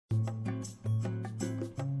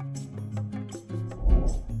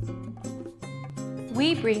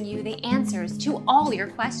we bring you the answers to all your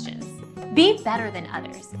questions. Be better than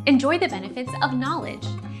others. Enjoy the benefits of knowledge.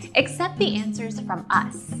 Accept the answers from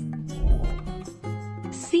us.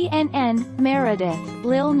 CNN, Meredith,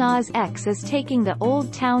 Lil Nas X is taking the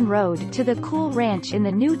Old Town Road to the Cool Ranch in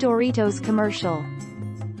the new Doritos commercial.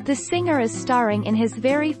 The singer is starring in his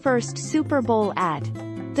very first Super Bowl ad.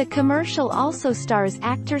 The commercial also stars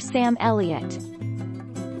actor Sam Elliott.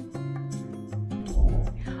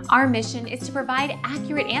 Our mission is to provide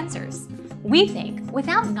accurate answers. We think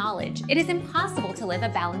without knowledge, it is impossible to live a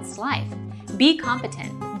balanced life. Be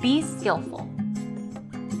competent, be skillful.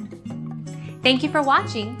 Thank you for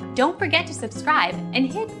watching. Don't forget to subscribe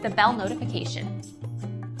and hit the bell notification.